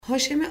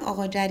هاشم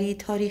آغاجری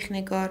تاریخ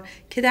نگار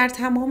که در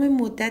تمام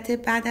مدت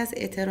بعد از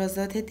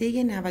اعتراضات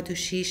دی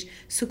 96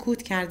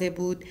 سکوت کرده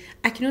بود،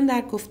 اکنون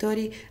در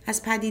گفتاری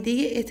از پدیده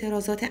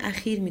اعتراضات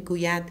اخیر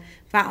میگوید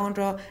و آن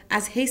را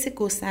از حیث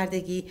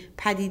گستردگی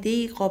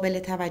پدیده‌ای قابل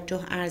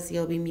توجه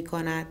ارزیابی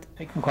میکند.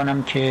 فکر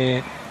میکنم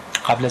که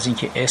قبل از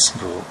اینکه اسم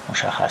رو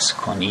مشخص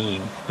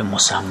کنیم به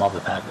مسما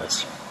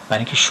بپردازیم،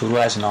 برای اینکه شروع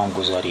از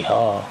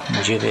نامگذاری‌ها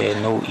موجب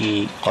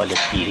نوعی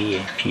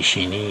غالب‌گیری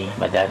پیشینی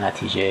و در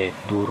نتیجه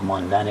دور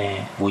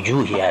ماندن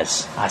وجوهی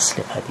از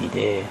اصل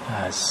پدیده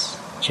از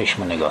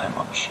چشم و نگاه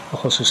ما میشه، به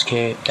خصوص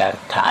که در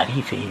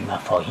تعریف این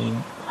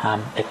مفاهیم هم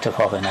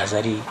اتفاق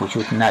نظری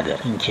وجود نداره.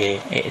 اینکه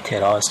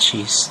اعتراض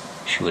چیست،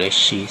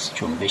 شورش چیست،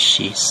 جنبش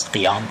چیست،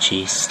 قیام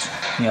چیست،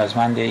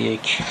 نیازمند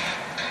یک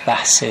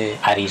بحث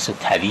عریض و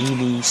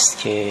طویلی است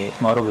که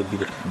ما رو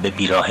به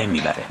بیراهه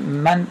میبره.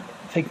 من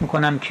فکر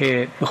میکنم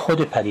که به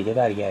خود پدیده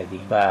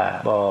برگردیم و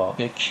با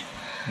یک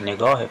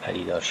نگاه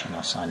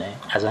پدیدارشناسانه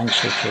از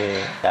آنچه که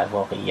در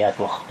واقعیت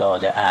رخ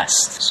داده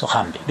است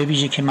سخن بگویم. به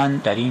ویژه که من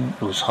در این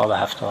روزها و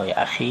هفته‌های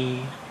اخیر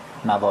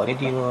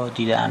مواردی رو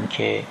دیدم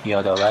که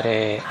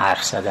یادآور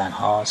حرف زدن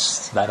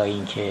هاست برای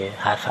اینکه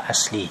حرف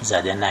اصلی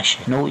زده نشه،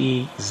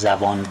 نوعی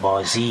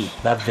زبانبازی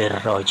و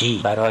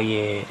وراجی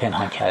برای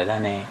پنهان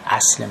کردن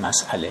اصل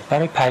مسئله،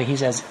 برای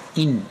پرهیز از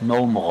این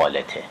نوع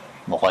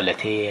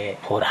مغالطه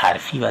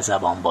پرحرفی و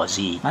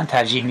زبانبازی. من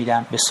ترجیح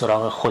میدم به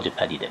سراغ خود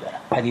پدیده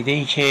برم،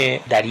 پدیده‌ای که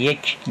در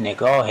یک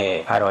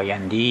نگاه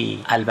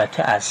فرایندی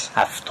البته از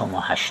 7 و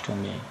 8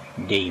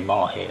 دی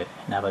ماه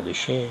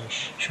 96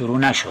 شروع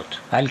نشد،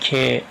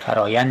 بلکه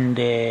فرایند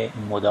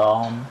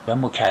مدام و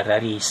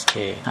مکرری است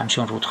که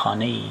همچون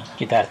رودخانه‌ای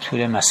که در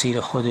طول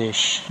مسیر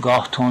خودش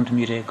گاه تند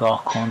میره،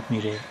 گاه کند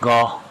میره،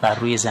 گاه بر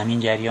روی زمین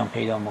جریان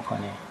پیدا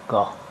میکنه،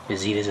 گاه به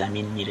زیر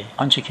زمین میره.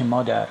 آنچه که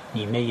ما در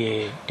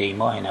نیمه دی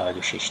ماه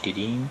 96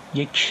 دیدیم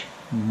یک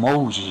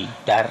موجی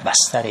در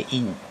بستر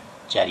این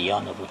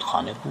جریان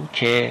رودخانه بود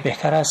که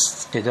بهتر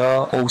است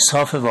صدا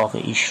اوصاف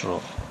واقعیش رو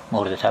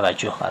مورد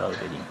توجه قرار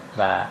بدیم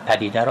و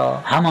پدیده را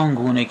همان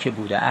گونه که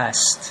بوده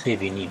است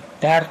ببینیم.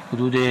 در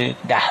حدود 10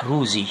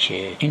 روزی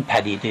که این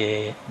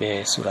پدیده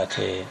به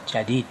صورت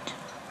جدید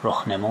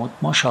رخ نمود،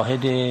 ما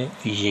شاهد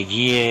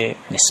ویژگی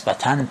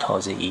نسبتاً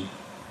تازه‌ای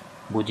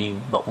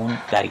بودیم با اون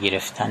در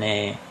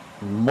گرفتن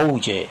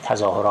موج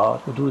تظاهرات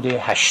حدود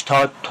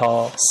 80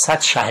 تا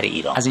 100 شهر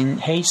ایران. از این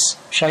حیث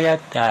شاید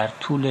در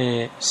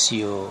طول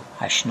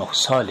 38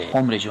 سال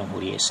عمر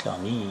جمهوری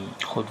اسلامی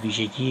خود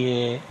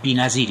ویژگی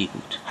بی‌نظیری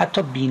بود،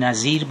 حتی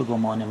بی‌نظیر به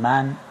گمان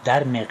من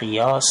در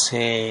مقیاس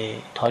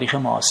تاریخ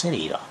معاصر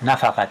ایران، نه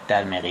فقط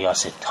در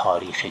مقیاس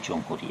تاریخ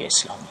جمهوری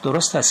اسلامی.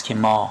 درست است که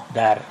ما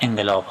در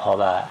انقلاب‌ها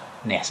و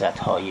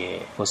نهضت‌های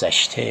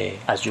گذشته،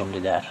 از جمله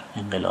در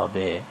انقلاب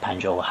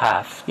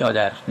 57 یا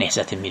در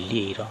نهضت ملی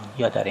ایران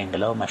یا در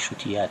انقلاب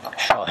مشروطیت،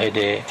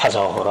 شاهد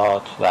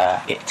تظاهرات و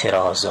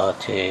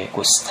اعتراضات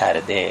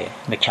گسترده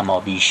به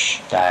کمابیش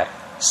در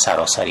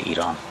سراسر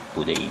ایران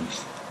بوده ایم.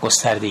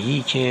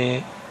 گستردگی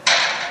که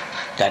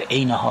در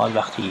عین حال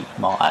وقتی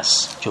ما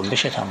از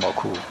جنبش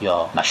تنباکو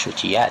یا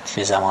مشروطیت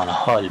به زمان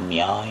حال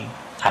میایم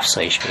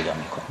افزایش پیدا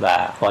میکنه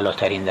و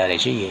بالاترین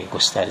درجه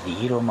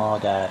گستردگی رو ما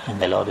در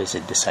انقلاب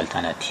ضد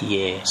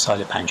سلطنتی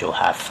سال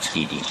 57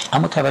 دیدیم.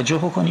 اما توجه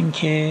بکنیم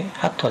که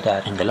حتی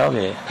در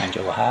انقلاب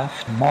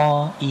 57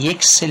 ما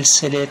یک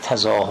سلسله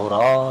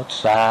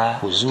تظاهرات و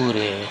حضور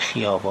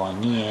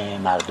خیابانی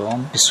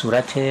مردم به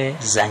صورت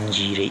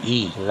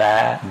زنجیره‌ای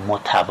و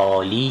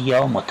متوالی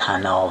یا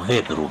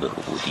متناوب روبرو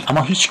بودیم،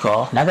 اما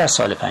هیچگاه نه در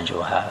سال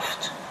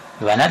 57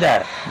 و نه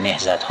در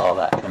نهضت‌ها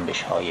و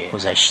جنبش‌های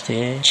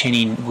گذشته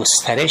چنین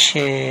گسترش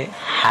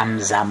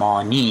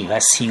همزمانی و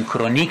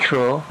سینکرونیک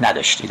رو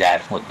نداشتی. در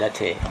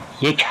مدت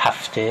یک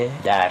هفته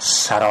در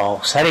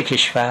سراسر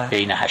کشور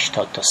بین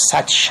 80 تا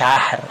 100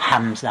 شهر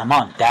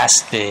همزمان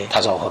دست به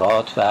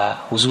تظاهرات و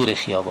حضور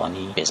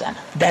خیابانی بزنند.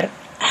 در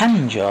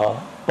همینجا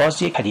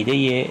باز یک پدیده،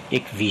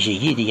 یک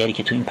ویژگی دیگری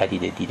که تو این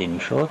پدیده دیده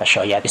میشد و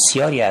شاید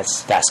بسیاری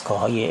از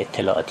دستگاه‌های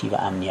اطلاعاتی و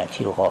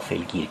امنیتی رو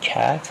غافلگیر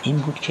کرد، این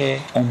بود که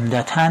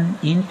عمدتاً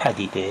این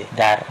پدیده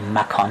در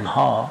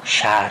مکان‌ها،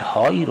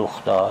 شهرهایی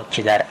رخ داد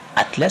که در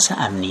اطلس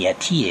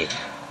امنیتی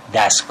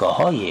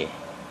دستگاه‌های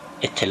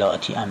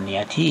اطلاعاتی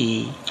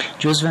امنیتی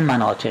جزو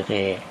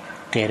مناطق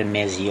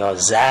قرمز یا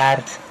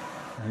زرد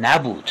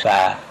نبود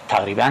و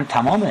تقریباً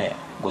تمام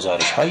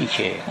گزارش هایی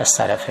که از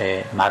طرف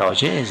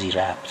مراجع ذی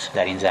ربط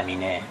در این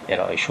زمینه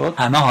ارائه شد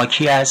همه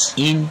حاکی از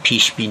این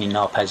پیش بینی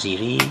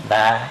ناپذیری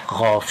و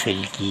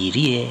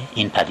غافلگیری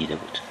این پدیده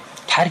بود.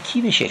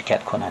 ترکیب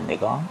شرکت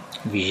کنندگان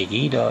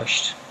ویژگی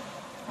داشت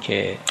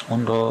که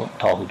اون رو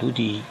تا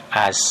حدودی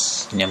از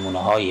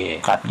نمونه‌های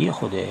قبلی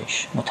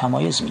خودش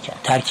متمایز می‌کرد.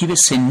 ترکیب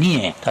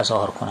سنی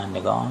تظاهر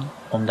کنندگان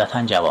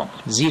عمدتاً جوان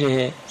بود،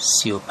 زیر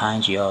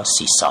 35 یا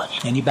 30 سال،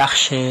 یعنی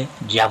بخش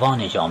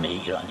جوان جامعه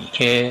ایرانی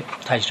که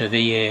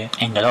تجربه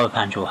انقلاب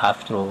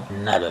 57 رو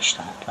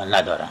نداشتند و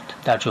ندارند.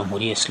 در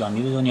جمهوری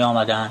اسلامی به دنیا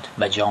آمدند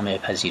و جامعه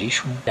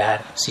پذیریشون در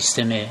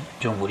سیستم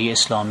جمهوری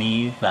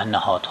اسلامی و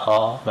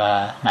نهادها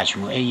و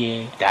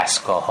مجموعه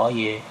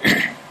دستگاه‌های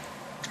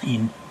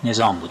این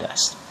نظام بوده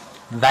است.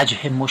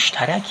 وجه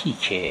مشترکی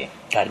که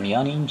در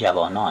میان این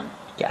جوانان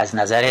که از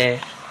نظر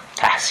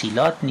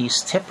تحصیلات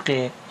نیز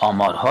طبق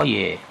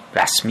آمارهای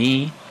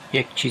رسمی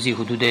یک چیزی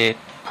حدود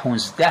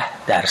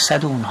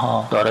 15%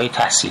 اونها دارای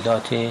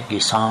تحصیلات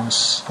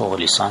لیسانس، فوق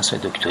لیسانس و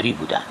دکتری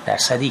بودند،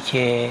 درصدی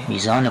که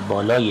میزان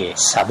بالای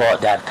سواد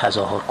در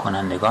تظاهر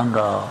کنندگان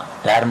را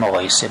در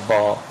مقایسه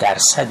با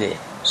درصد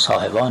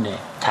صاحبان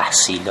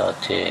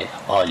تحصیلات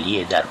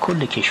عالیه در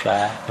کل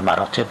کشور به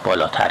مراتب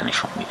بالاتر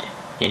نشون میده.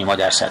 یعنی ما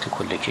در سطح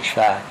کل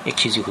کشور یک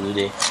چیزی حدود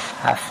 7%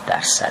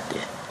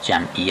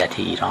 جمعیت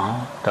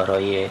ایران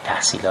دارای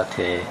تحصیلات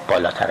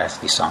بالاتر از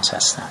لیسانس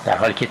هستند، در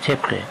حالی که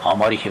طبق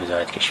آماری که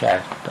وزارت کشور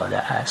داده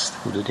است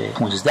حدود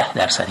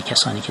 15%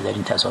 کسانی که در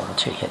این تظاهرات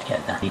شرکت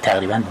کردند، این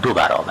تقریبا 2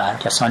 برابر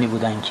کسانی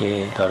بودند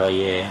که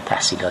دارای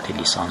تحصیلات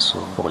لیسانس و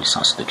فوق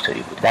لیسانس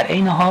دکتری بودند. در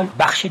این حال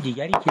بخش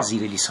دیگری که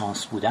زیر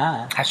لیسانس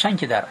بودند، هرچند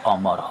که در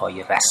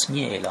آمارهای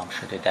رسمی اعلام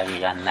شده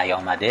دقیقاً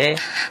نیامده،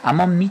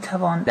 اما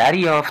میتوان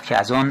دریافت که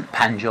از آن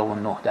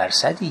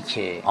 59%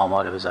 که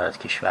آمار وزارت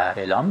کشور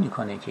اعلام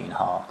میکنه که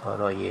اینها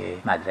دارای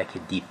مدرک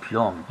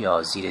دیپلم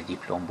یا زیر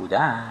دیپلم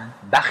بودند،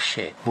 بخش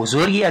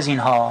بزرگی از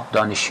اینها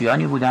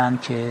دانشجویانی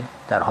بودند که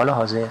در حال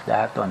حاضر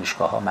در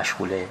دانشگاه‌ها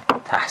مشغول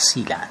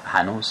تحصیلند،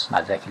 هنوز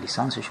مدرک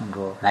لیسانسشون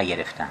رو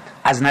نگرفتند.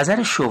 از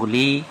نظر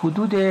شغلی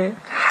حدود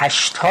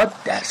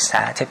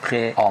 80%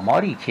 طبق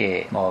آماری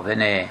که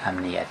معاون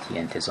امنیتی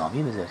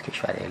انتظامی وزارت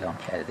کشور اعلام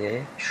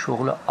کرده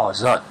شغل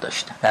آزاد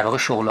داشتن. در واقع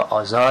شغل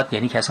آزاد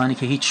یعنی کسانی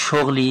که هیچ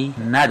شغلی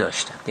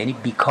نداشتند، یعنی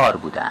بیکار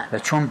بودند و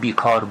چون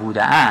بیکار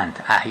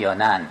بودند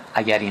احیانا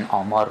اگر این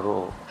آمار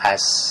رو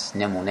از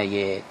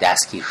نمونه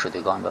دستگیر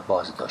شدگان و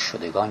بازداشت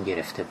شدگان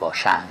گرفته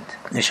باشند،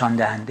 نشان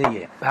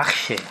دهنده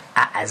بخش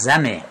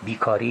اعظم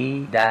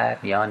بیکاری در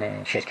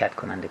میان شرکت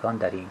کنندگان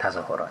در این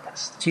تظاهرات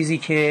است. چیزی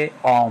که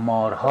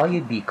آمارهای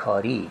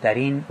بیکاری در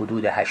این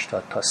حدود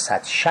 80 تا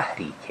 100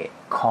 شهری که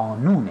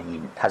کانون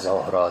این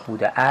تظاهرات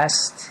بوده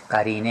است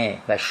قرینه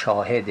و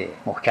شاهد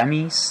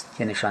محکمی است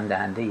که نشان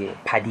دهنده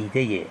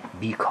پدیده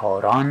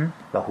بیکاران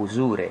و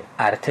حضور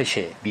ارتش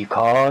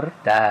بیکار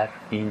در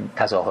این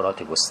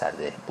تظاهرات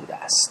گسترده بوده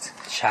است.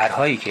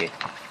 شهرهایی که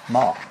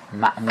ما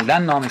معمولا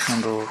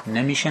نامشون رو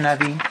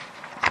نمیشنویم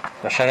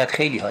و شاید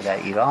خیلی ها در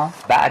ایران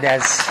بعد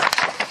از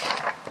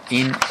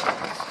این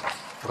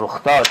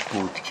رخداد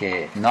بود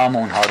که نام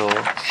اونها رو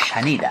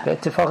شنیدن.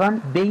 اتفاقا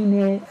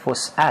بین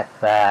وسعت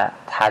و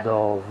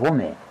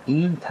تداوم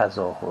این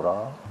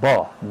تظاهرات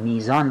با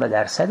میزان و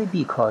درصد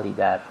بیکاری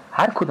در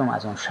هر کدوم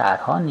از اون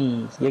شهرها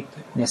نیز یک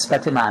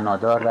نسبت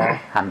معنادار و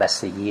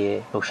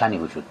همبستگی روشنی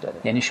وجود داره.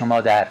 یعنی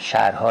شما در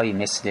شهرهایی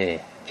مثل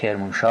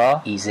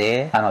کرمانشاه،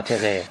 ایزه،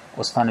 مناطق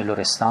استان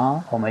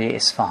لرستان، حومه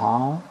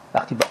اصفهان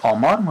وقتی به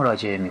آمار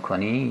مراجعه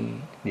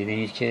میکنید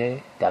میبینید که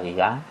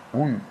دقیقاً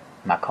اون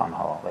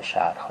مکانها و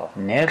شهرها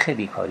نرخ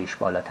بیکاریش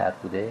بالاتر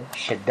بوده،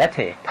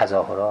 شدت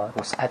تظاهرات،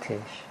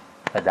 وسعتش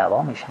و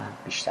دوامش هم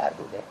بیشتر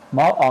بوده.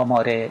 ما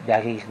آمار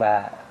دقیق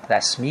و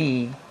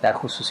رسمی در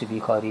خصوص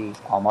بیکاری،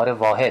 آمار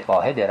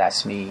واحد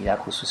رسمی در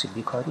خصوص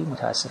بیکاری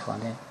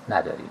متاسفانه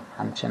نداریم.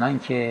 همچنان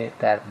که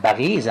در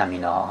بقیه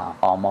زمینه‌ها هم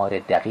آمار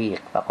دقیق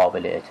و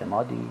قابل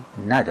اعتمادی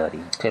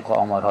نداریم. طبق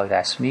آمارهای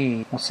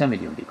رسمی 3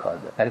 میلیون بیکار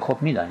داریم، ولی خب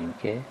می‌دانیم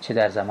که چه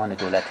در زمان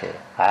دولت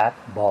قبل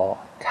با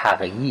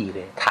تغییر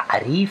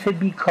تعریف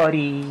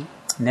بیکاری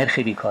نرخ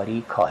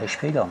بیکاری کاهش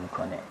پیدا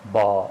میکنه.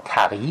 با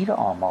تغییر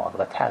آمار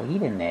و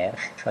تغییر نرخ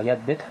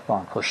شاید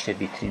بتوان پشت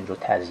ویترین رو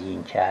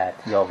تزیین کرد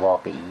یا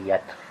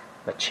واقعیت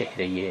و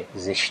چهره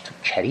زشت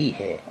و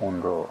کریه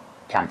اون رو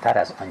کمتر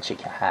از آنچه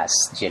که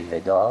هست جلوه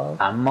داد،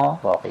 اما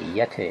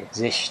واقعیت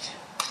زشت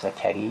و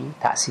کری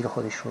تأثیر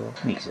خودش رو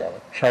میگذاره.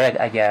 شاید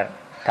اگر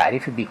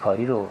تعریف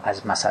بیکاری رو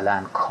از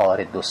مثلا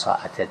کار 2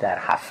 ساعته در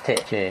هفته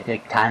که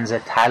یک طنز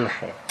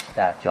تلخه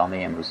در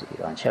جامعه امروز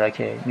ایران، چرا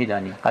که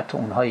میدانید حتی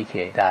اونهایی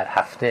که در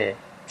هفته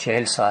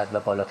 40 ساعت و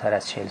بالاتر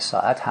از 40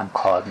 ساعت هم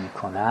کار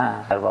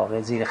میکنن در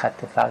واقع زیر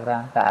خط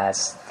فقرن و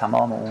از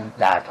تمام اون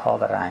دردها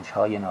و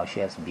رنجهای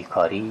ناشی از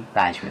بیکاری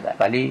رنج میبرن.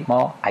 ولی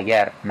ما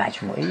اگر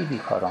مجموعه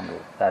بیکاران رو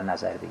در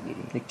نظر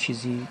بگیریم یک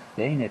چیزی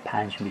بین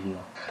 5 میلیون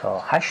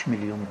تا 8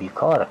 میلیون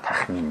بیکار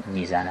تخمین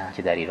میزنن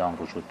که در ایران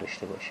وجود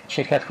داشته باشه.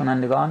 شرکت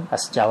کنندگان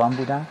از جوان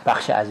بودن،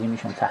 بخش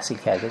عظیمیشون تحصیل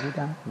کرده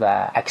بودن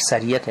و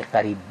اکثریت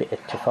قریب به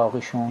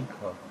اتفاقشون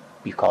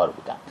بیکار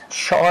بودند.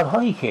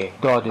 شعارهایی که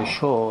داده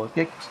شد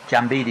یک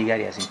جنبه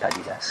دیگری از این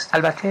پدیده است.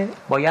 البته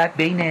باید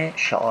بین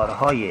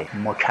شعارهای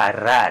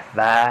مکرر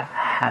و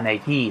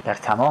همگی در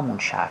تمام اون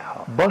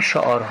شهرها با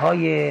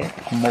شعارهای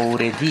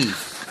موردی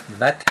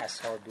و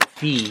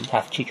تصادفی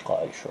تفکیک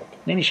قائل شد.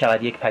 نمی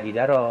شود یک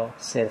پدیده را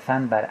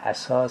صرفاً بر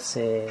اساس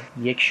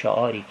یک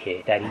شعاری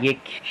که در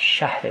یک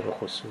شهر به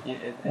خصوص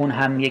اون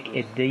هم یک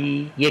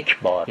عده‌ای 1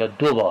 بار یا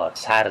 2 بار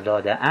سر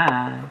داده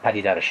اند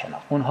پدیده را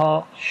شناخت.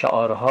 اونها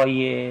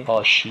شعارهای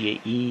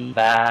حاشیه‌ای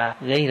و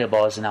غیر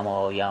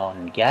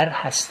بازنمایانگر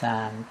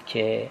هستند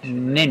که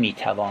نمی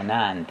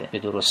توانند به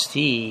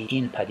درستی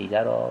این پدیده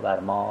را بر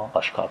ما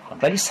آشکار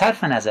کنند. ولی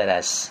صرف نظر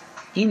از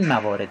این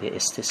موارد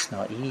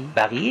استثنایی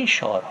بقیه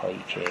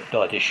شعارهایی که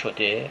داده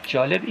شده،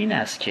 جالب این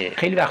است که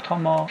خیلی وقتها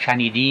ما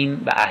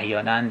شنیدیم و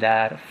احیانا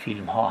در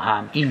فیلم ها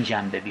هم این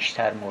جنبه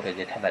بیشتر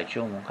مورد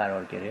توجهمون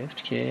قرار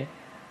گرفت که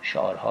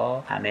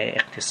شعارها همه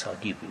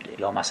اقتصادی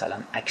بوده یا مثلا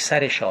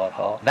اکثر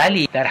شعارها،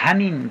 ولی در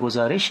همین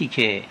گزارشی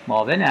که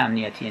معاون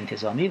امنیتی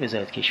انتظامی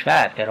وزارت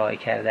کشور ارائه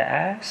کرده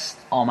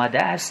است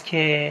آمده است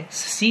که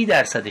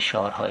 30%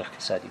 شعارها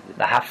اقتصادی بود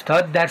و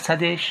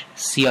 70%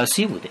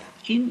 سیاسی بوده.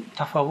 این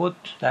تفاوت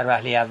در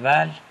وهله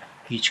اول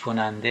گیج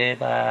کننده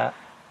و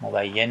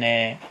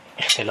مبین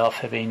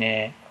اختلاف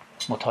بین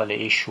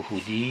مطالعه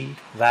شهودی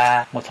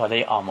و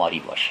مطالعه آماری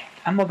باشه،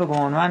 اما به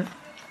گمان من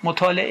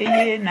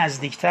مطالعه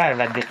نزدیکتر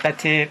و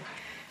دقت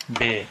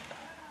به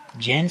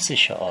جنس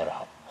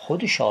شعارها،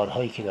 خود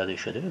شعارهایی که داده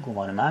شده، به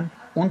گمان من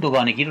اون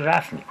دوگانگی رو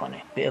رفع میکنه.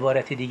 به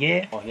عبارت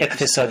دیگه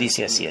اقتصادی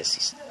سیاسی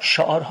است.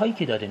 شعارهایی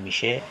که داده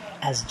میشه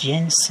از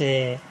جنس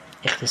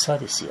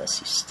اقتصاد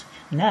سیاسی است،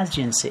 نه از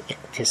جنس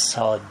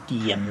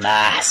اقتصادی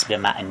محض به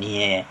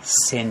معنی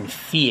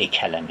صنفی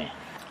کلمه.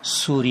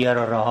 سوریه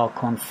را رها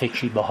کن،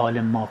 فکری به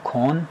حال ما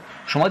کن.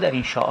 شما در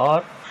این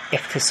شعار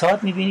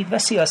اقتصاد میبینید و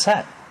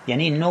سیاست،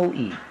 یعنی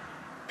نوعی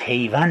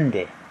پیوند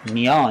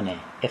میان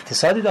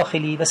اقتصاد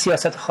داخلی و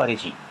سیاست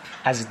خارجی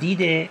از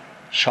دید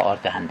شعار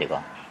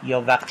دهندگان.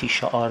 یا وقتی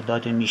شعار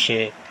داده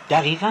میشه،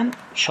 دقیقاً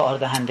شعار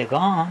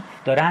دهندگان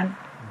دارن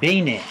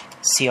بین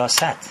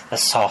سیاست و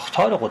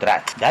ساختار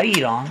قدرت در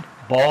ایران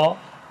با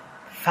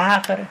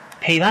فقر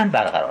پیوند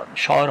برقرار.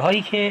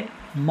 شعارهایی که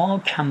ما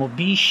کم و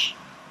بیش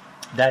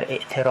در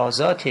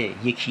اعتراضات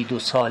 1-2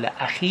 سال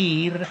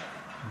اخیر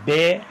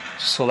به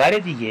صور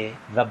دیگه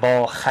و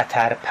با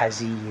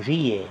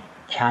خطرپذیری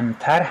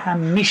کمتر هم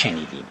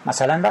میشنیدیم.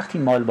 مثلا وقتی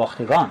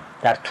مالباختگان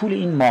در طول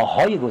این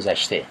ماه‌های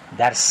گذشته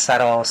در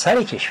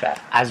سراسر کشور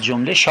از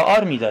جمله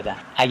شعار میدادن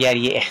اگر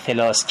یه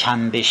اختلاس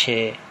کم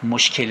بشه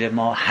مشکل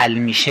ما حل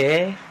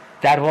میشه،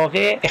 در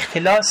واقع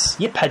اختلاس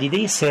یه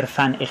پدیده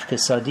صرفاً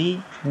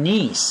اقتصادی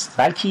نیست،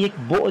 بلکه یک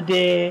بعد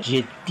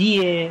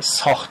جدی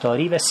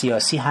ساختاری و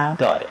سیاسی هم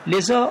داره.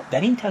 لذا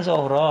در این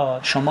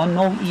تظاهرات شما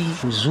نوعی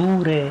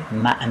حضور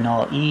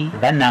معنایی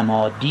و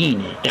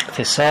نمادین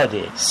اقتصاد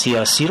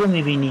سیاسی رو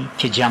میبینی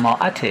که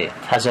جماعت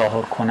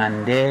تظاهر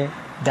کننده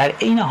در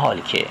این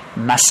حال که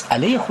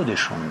مسئله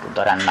خودشون رو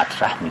دارن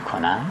مطرح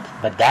میکنند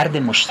و درد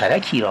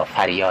مشترکی را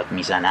فریاد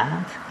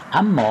میزنند،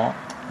 اما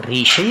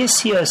ریشه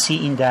سیاسی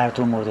این درد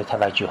رو مورد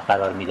توجه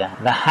قرار میدن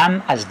و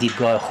هم از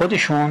دیدگاه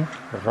خودشون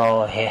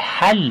راه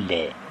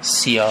حل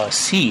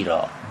سیاسی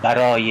را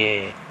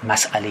برای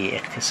مسئله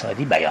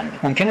اقتصادی بیان میدن.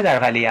 ممکنه در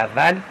وهله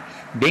اول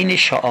بین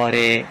شعار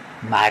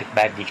مرگ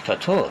بر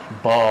دیکتاتور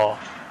با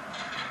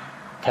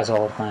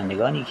تظاهر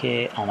کنندگانی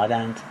که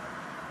آمدند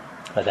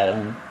و در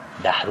اون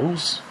 10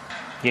 روز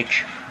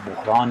یک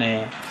بحران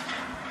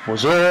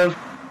بزرگ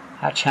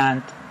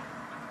هرچند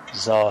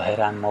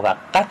ظاهراً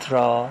موقت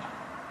را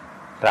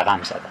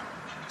رقم زدن،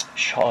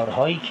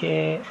 شعارهایی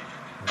که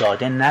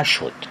داده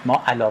نشد.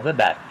 ما علاوه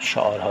بر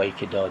شعارهایی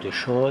که داده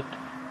شد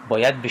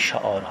باید به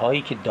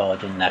شعارهایی که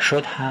داده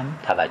نشد هم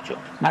توجه.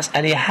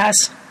 مسئله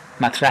حذف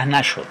مطرح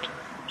نشد.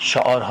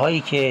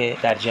 شعارهایی که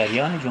در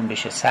جریان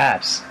جنبش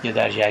سبز یا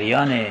در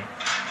جریان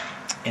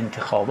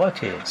انتخابات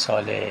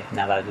سال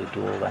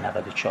 92 و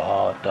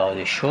 94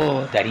 داده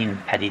شد در این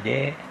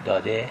پدیده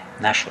داده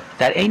نشد.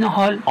 در این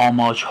حال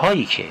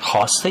آماج‌هایی که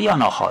خواسته یا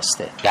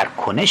ناخواسته در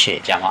کنش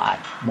جماعت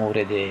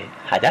مورد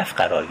هدف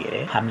قرار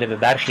گرفت، حمله به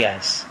برخی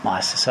از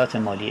مؤسسات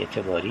مالی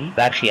اعتباری،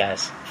 برخی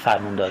از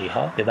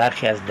فرمانداری‌ها، به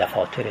برخی از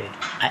دفاتر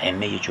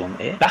ائمه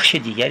جمعه، بخش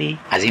دیگری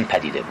از این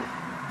پدیده بود.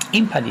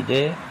 این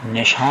پدیده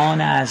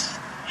نشان از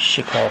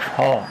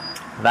شکاف‌ها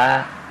و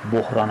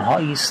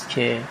بحران‌هایی است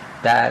که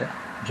در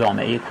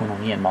جامعه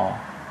کنونی ما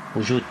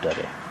وجود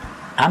داره،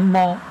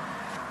 اما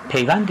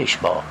پیوندش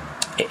با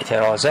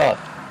اعتراضات،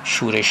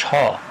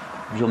 شورش‌ها،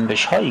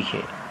 جنبش‌هایی که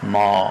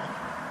ما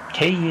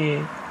طی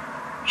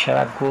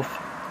شاید گفت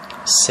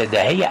 3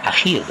 دهه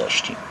اخیر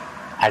داشتیم،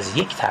 از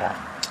یک طرف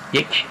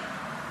یک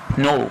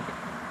نوع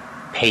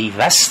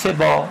پیوسته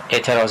با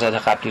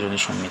اعتراضات قبلی رو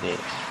نشون میده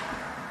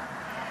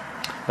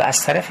و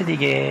از طرف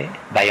دیگه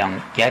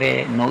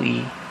بیانگر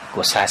نوعی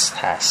گسست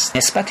هست.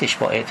 نسبتش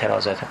با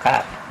اعتراضات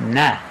قبل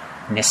نه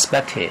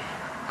نسبت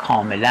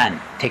کاملا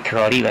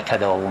تکراری و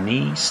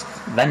تداومی است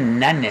و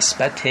نه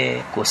نسبت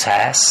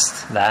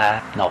گسست و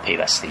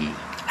ناپیوستگی.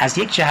 از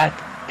یک جهت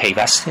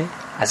پیوسته،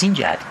 از این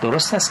جهت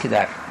درست است که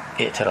در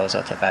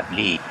اعتراضات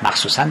قبلی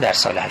مخصوصا در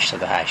سال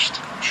 88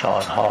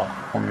 شعارها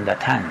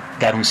عمدتاً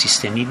در اون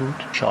سیستمی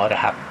بود، شعار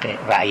حق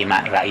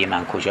رأی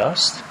من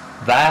کجاست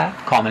و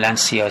کاملا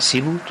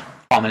سیاسی بود،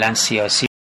 کاملا سیاسی